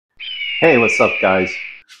Hey, what's up, guys?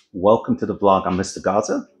 Welcome to the vlog. I'm Mr.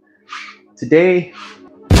 Gaza. Today,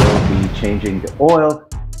 we'll be changing the oil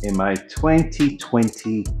in my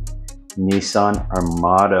 2020 Nissan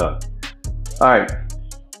Armada. All right,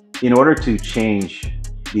 in order to change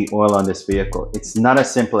the oil on this vehicle, it's not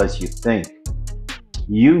as simple as you think.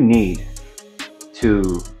 You need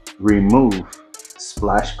to remove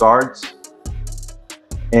splash guards,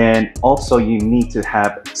 and also you need to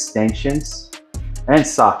have extensions and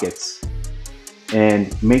sockets,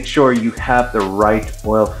 and make sure you have the right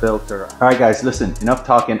oil filter. All right, guys, listen, enough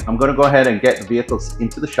talking. I'm gonna go ahead and get the vehicles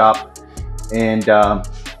into the shop, and I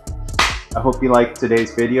hope you like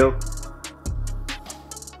today's video.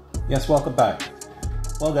 Yes, welcome back.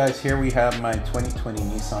 Well, guys, here we have my 2020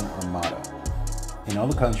 Nissan Armada. In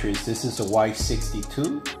other countries, this is a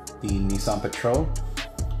Y62, the Nissan Patrol.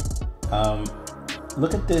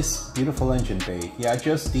 Look at this beautiful engine bay. Yeah, I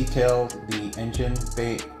just detailed the engine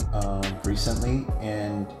bay recently,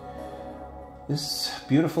 and this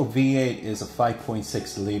beautiful V8 is a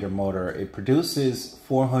 5.6 liter motor. It produces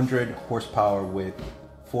 400 horsepower with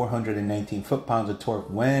 419 foot-pounds of torque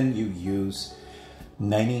when you use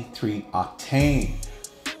 93 octane.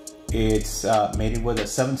 It's mated with a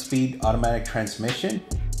 7-speed automatic transmission,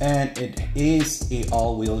 and it is a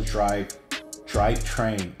all-wheel drive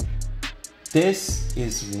drivetrain. This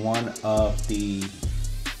is one of the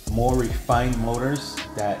more refined motors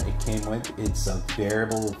that it came with. It's a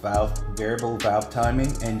variable valve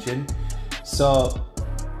timing engine. So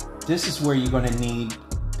this is where you're going to need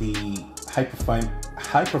the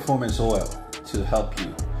high performance oil to help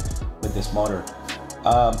you with this motor.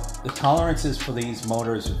 The tolerances for these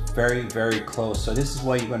motors are very, very close. So this is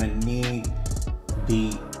why you're going to need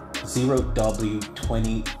the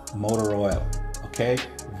 0W20 motor oil. Okay,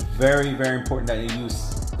 very, very important that you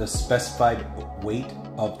use the specified weight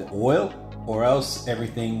of the oil, or else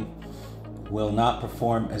everything will not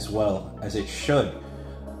perform as well as it should.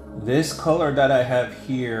 This color that I have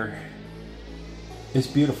here is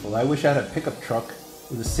beautiful. I wish I had a pickup truck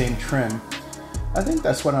with the same trim. I think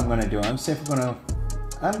that's what I'm gonna do. I'm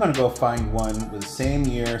gonna go find one with the same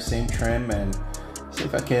year, same trim, and see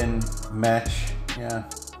if I can match. Yeah,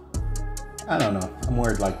 I don't know, I'm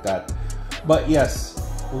weird like that. But yes,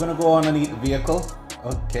 we're gonna go underneath the vehicle,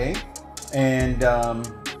 okay, and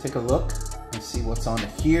take a look and see what's on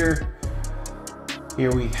here.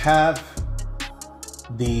 Here we have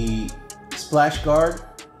the splash guard,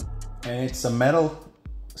 and it's a metal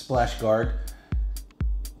splash guard.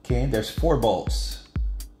 Okay, there's 4 bolts.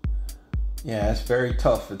 Yeah, it's very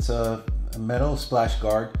tough. It's a metal splash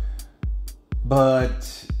guard,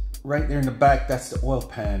 but right there in the back, that's the oil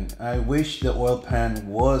pan. I wish the oil pan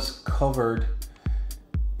was covered,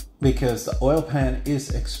 because the oil pan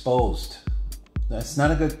is exposed. That's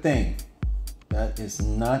not a good thing. That is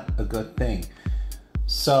not a good thing.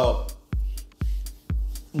 So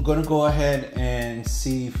I'm gonna go ahead and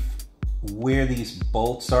see where these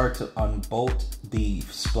bolts are to unbolt the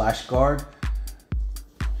splash guard.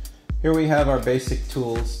 Here we have our basic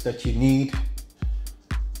tools that you need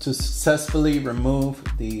to successfully remove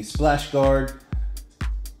the splash guard.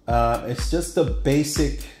 It's just a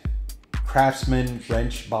basic Craftsman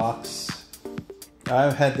wrench box.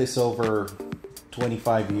 I've had this over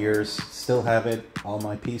 25 years, still have it, all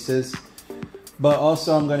my pieces. But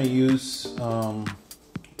also I'm going to use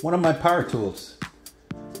one of my power tools.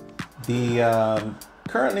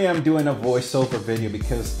 Currently I'm doing a voiceover video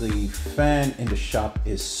because the fan in the shop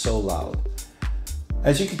is so loud.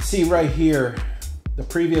 As you can see right here, the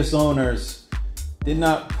previous owners did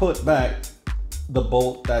not put back the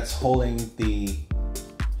bolt that's holding the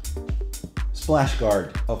splash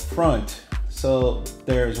guard up front. So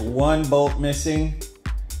there's 1 bolt missing,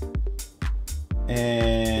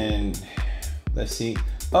 and let's see.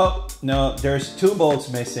 Oh no, there's 2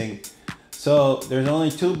 bolts missing. So there's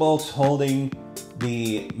only 2 bolts holding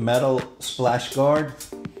the metal splash guard,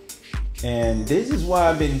 and this is why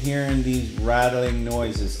I've been hearing these rattling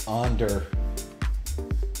noises under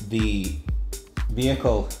the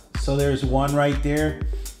vehicle. So there's 1 right there.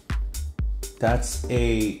 That's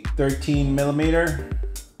a 13 millimeter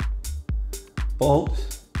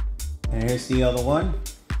bolt, and here's the other one.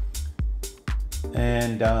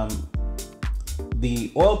 And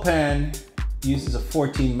the oil pan uses a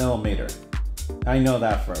 14 millimeter. I know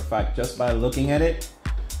that for a fact, just by looking at it.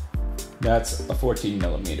 That's a 14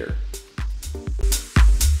 millimeter.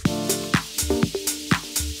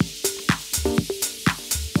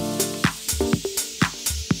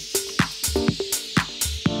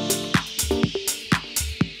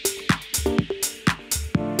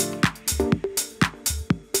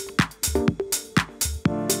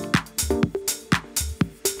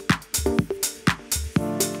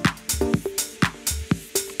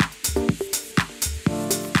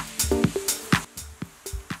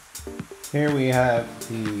 Here we have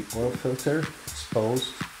the oil filter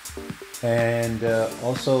exposed, and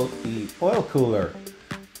also the oil cooler.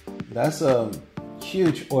 That's a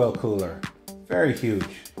huge oil cooler, very huge.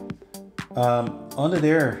 Under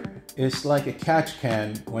there, it's like a catch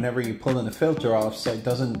can whenever you pull in the filter off, so it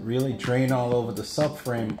doesn't really drain all over the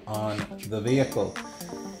subframe on the vehicle.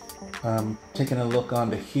 Taking a look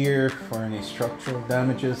under here for any structural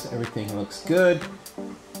damages. Everything looks good.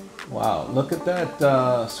 Wow, look at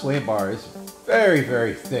that sway bar. It's very,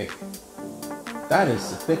 very thick. That is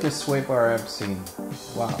the thickest sway bar I've seen.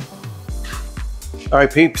 Wow. All right,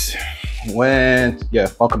 peeps.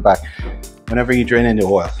 Welcome back. Whenever you drain in the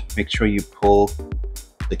oil, make sure you pull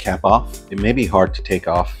the cap off. It may be hard to take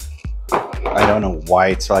off. I don't know why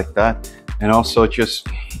it's like that. And also just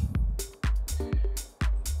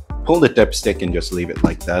pull the dipstick and just leave it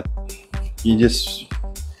like that.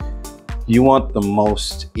 You want the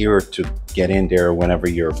most air to get in there whenever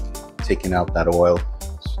you're taking out that oil.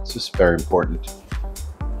 It's just very important.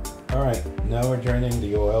 All right, now we're draining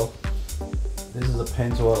the oil. This is a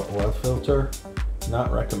Pennzoil oil filter.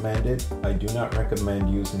 Not recommended. I do not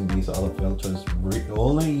recommend using these oil filters.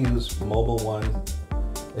 Only use Mobil 1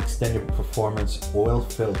 extended performance oil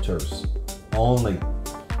filters only.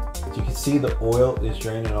 As you can see, the oil is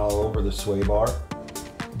draining all over the sway bar,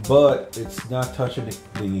 but it's not touching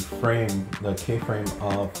the frame, the K-frame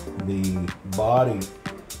of the body.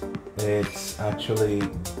 It's actually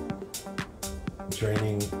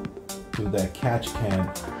draining through that catch can,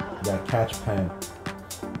 that catch pan.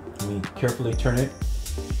 Let me carefully turn it.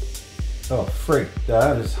 Oh, frick,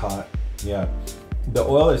 that is hot. Yeah, the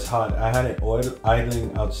oil is hot. I had it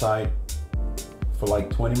idling outside for like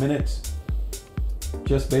 20 minutes.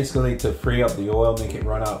 Just basically to free up the oil, make it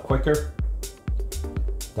run out quicker.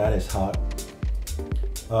 That is hot.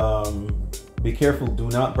 Be careful, do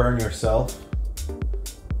not burn yourself.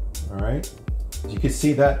 All right. As you can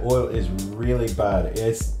see, that oil is really bad.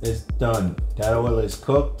 It's done. That oil is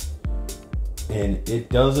cooked. And it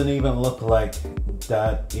doesn't even look like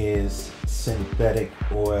that is synthetic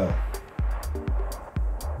oil.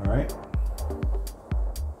 All right.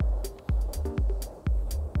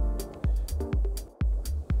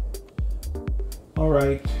 All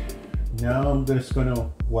right. Now I'm just going to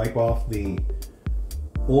wipe off the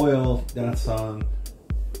oil that's on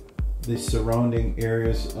the surrounding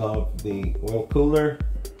areas of the oil cooler.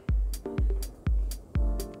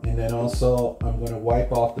 And then also I'm going to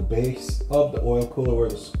wipe off the base of the oil cooler where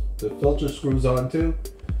the filter screws onto.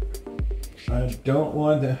 I don't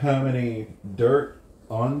want to have any dirt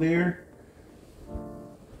on there.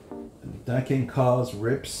 That can cause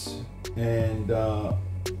rips and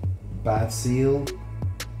bad seal.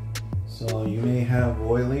 So you may have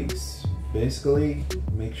oil leaks. Basically,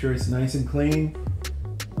 make sure it's nice and clean.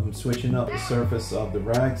 I'm switching up the surface of the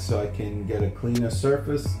rag so I can get a cleaner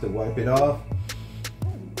surface to wipe it off.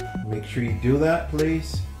 Make sure you do that,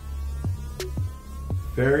 please.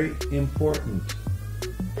 Very important.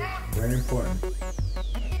 Very important.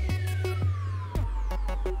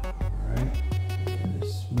 Alright.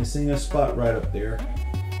 Just missing a spot right up there.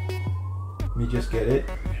 Let me just get it.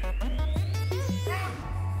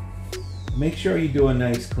 Make sure you do a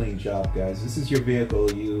nice clean job, guys. This is your vehicle.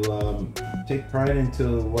 You take pride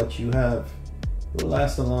into what you have. It will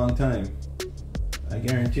last a long time. I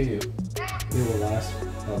guarantee you. It will last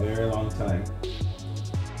a very long time.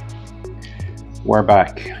 We're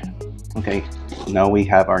back. Okay, now we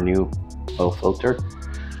have our new oil filter.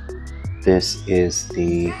 This is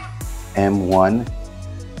the M1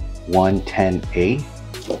 110A.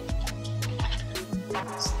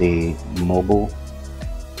 It's the Mobil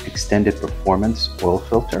extended performance oil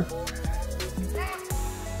filter.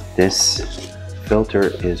 This filter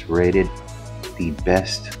is rated the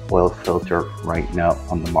best oil filter right now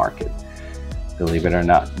on the market. Believe it or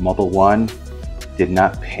not, Mobil 1 did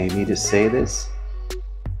not pay me to say this.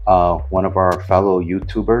 One of our fellow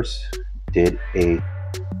YouTubers did a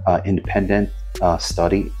independent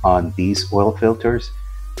study on these oil filters,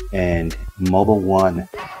 and Mobil 1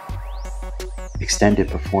 extended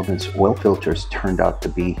performance oil filters turned out to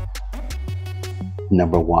be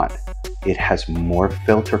 #1. It has more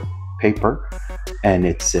filter paper and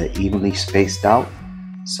it's evenly spaced out,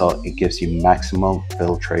 so it gives you maximum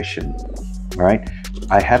filtration. All right,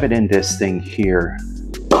 I have it in this thing here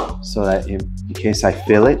so that in case I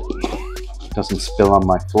fill it, it doesn't spill on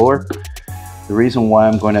my floor. The reason why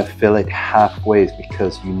I'm going to fill it halfway is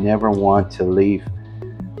because you never want to leave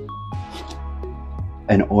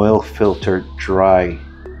an oil filter dry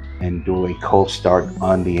and do a cold start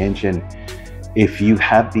on the engine. If you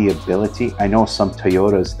have the ability, I know some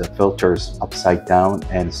Toyotas, the filter's upside down,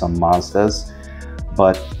 and some Mazdas,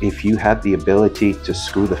 But if you have the ability to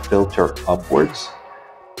screw the filter upwards,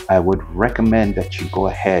 I would recommend that you go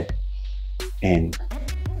ahead and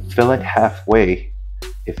fill it halfway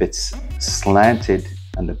if it's slanted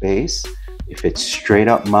on the base. If it's straight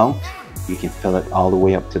up mount, you can fill it all the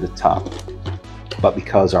way up to the top. But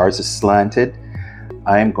because ours is slanted,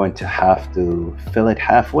 I am going to have to fill it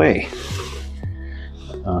halfway.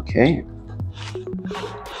 Okay.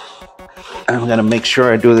 I'm gonna make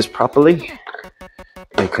sure I do this properly,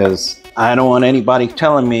 because I don't want anybody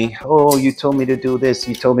telling me, oh, you told me to do this,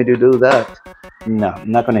 you told me to do that. No,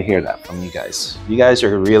 I'm not gonna hear that from you guys. You guys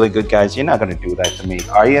are really good guys. You're not gonna do that to me,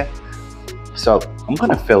 are you? So I'm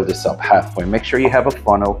gonna fill this up halfway. Make sure you have a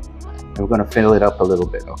funnel, and we're gonna fill it up a little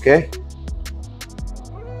bit, okay?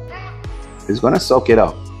 It's gonna soak it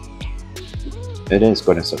up. It is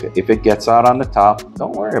gonna soak it. If it gets out on the top,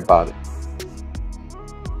 don't worry about it.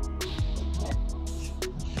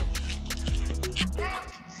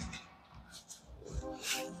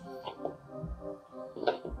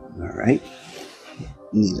 All right,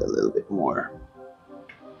 need a little bit more.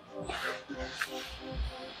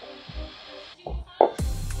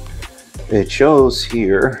 It shows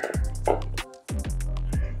here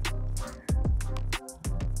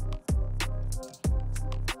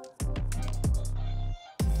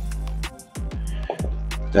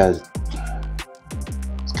that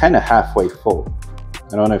it's kind of halfway full.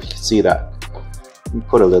 I don't know if you see that. Let me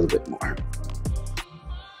put a little bit more.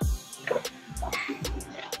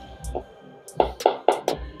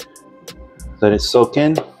 Let it soak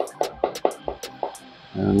in.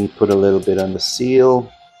 Let me put a little bit on the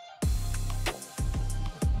seal.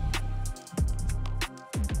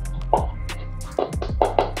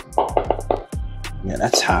 Yeah,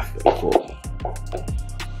 that's halfway full.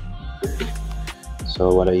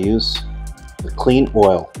 So what I use, the clean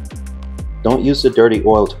oil. Don't use the dirty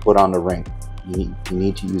oil to put on the ring. You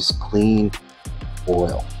need to use clean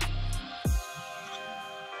oil.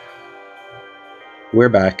 We're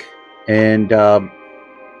back. And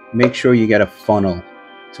make sure you get a funnel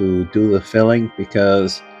to do the filling,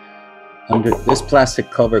 because under this plastic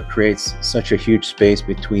cover creates such a huge space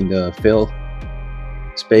between the fill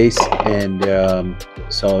space, and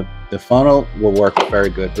so the funnel will work very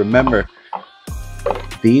good. Remember,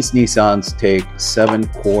 these Nissans take 7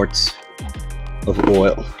 quarts of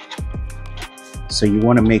oil, so you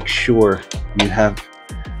want to make sure you have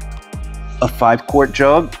a 5-quart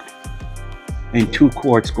jug and 2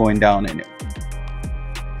 quarts going down in it.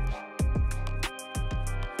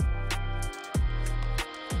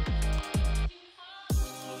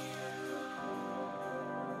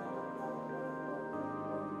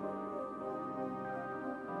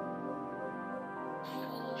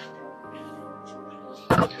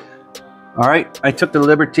 All right, I took the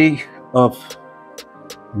liberty of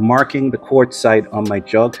marking the quart side on my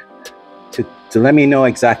jug to let me know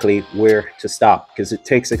exactly where to stop, because it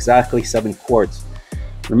takes exactly 7 quarts.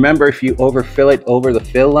 Remember, if you overfill it over the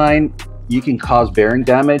fill line, you can cause bearing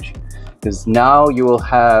damage, because now you will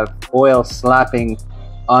have oil slapping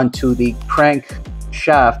onto the crank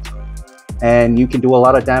shaft, and you can do a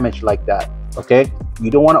lot of damage like that. Okay, you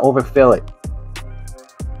don't want to overfill it.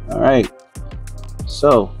 All right,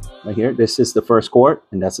 so right here, this is the first quart,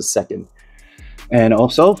 and that's the second. And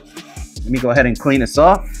also, let me go ahead and clean this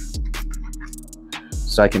off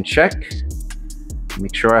so I can check,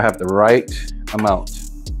 make sure I have the right amount.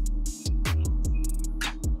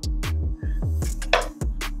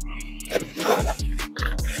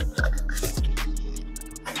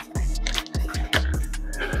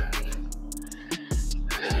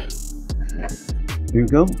 Here we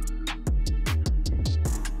go.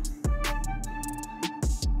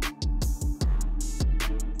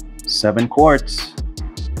 Seven quarts.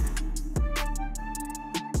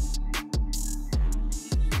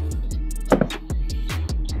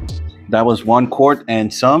 That was 1 quart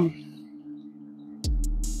and some.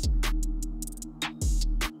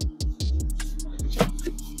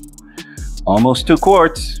 Almost 2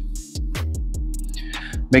 quarts.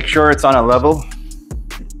 Make sure it's on a level.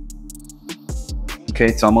 Okay,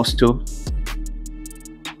 it's almost 2.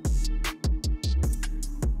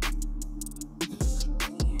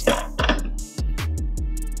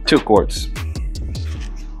 Two quarts.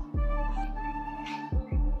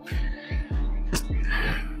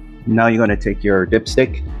 Now you're going to take your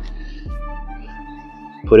dipstick,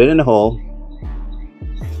 put it in the hole.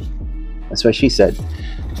 That's what she said.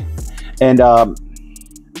 And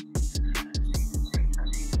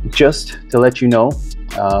just to let you know,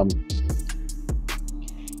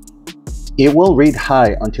 it will read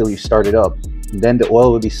high until you start it up. Then the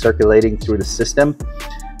oil will be circulating through the system,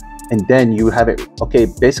 and then you have it, okay,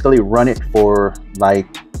 basically run it for like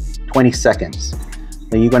 20 seconds.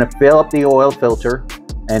 Then you're gonna fill up the oil filter,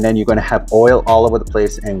 and then you're gonna have oil all over the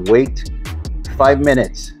place, and wait 5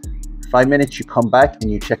 minutes. 5 minutes, you come back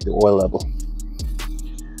and you check the oil level.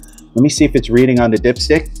 Let me see if it's reading on the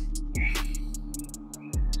dipstick.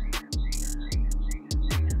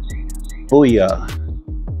 Oh yeah.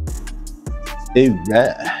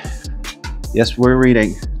 Yes, we're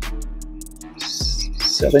reading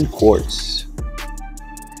 7 quarts.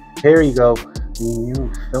 Here you go. The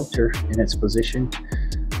new filter in its position.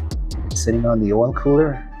 It's sitting on the oil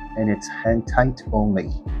cooler, and it's hand tight only.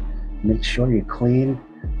 Make sure you clean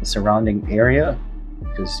the surrounding area,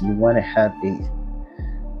 because you want to have a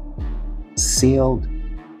sealed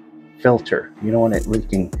filter. You don't want it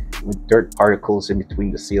leaking with dirt particles in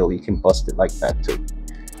between the seal. You can bust it like that too.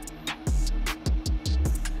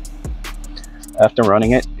 After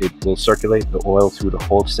running it, it will circulate the oil through the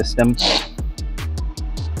whole system,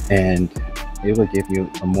 and it will give you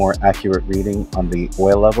a more accurate reading on the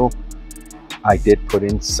oil level. I did put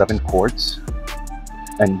in 7 quarts,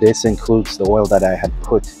 and this includes the oil that I had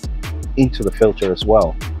put into the filter as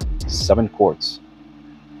well. 7 quarts.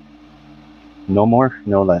 No more,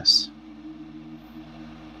 no less.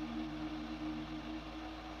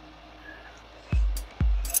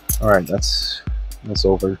 All right, that's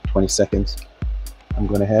over 20 seconds. I'm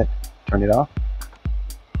going to turn it off.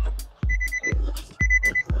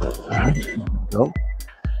 Go.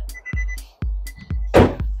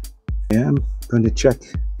 Yeah, I'm going to check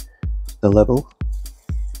the level.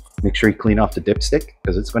 Make sure you clean off the dipstick,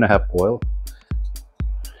 because it's going to have oil.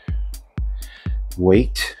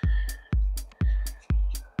 Wait.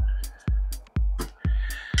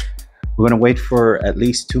 We're going to wait for at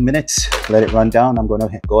least 2 minutes. Let it run down. I'm going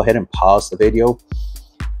to go ahead and pause the video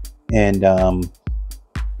and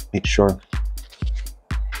make sure.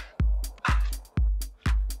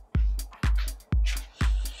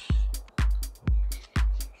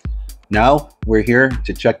 Now we're here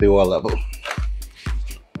to check the oil level.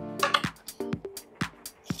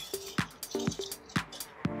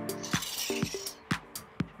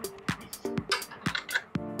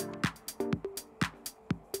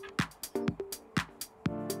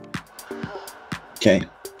 Okay,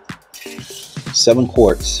 7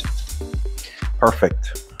 quarts.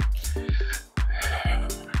 Perfect.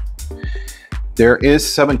 There is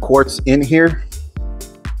 7 quarts in here.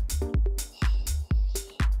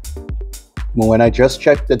 When I just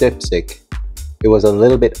checked the dipstick, it was a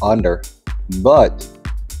little bit under, but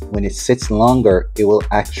when it sits longer, it will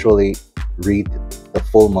actually read the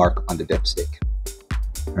full mark on the dipstick.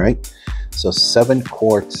 All right, so 7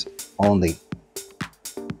 quarts only.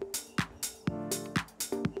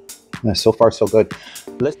 So far, so good.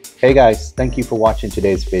 Hey guys, thank you for watching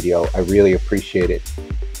today's video. I really appreciate it.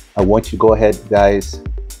 I want you to go ahead, guys.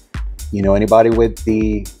 You know, anybody with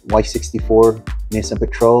the Y64 Nissan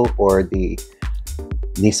Patrol or the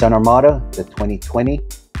Nissan Armada, the 2020,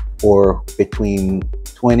 or between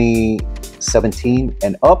 2017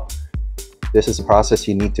 and up, this is a process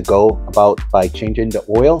you need to go about by changing the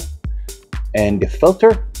oil and the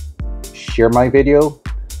filter. Share my video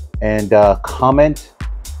and comment.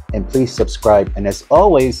 And please subscribe. And as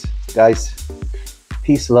always, guys,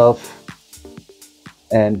 peace, love,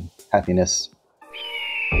 and happiness.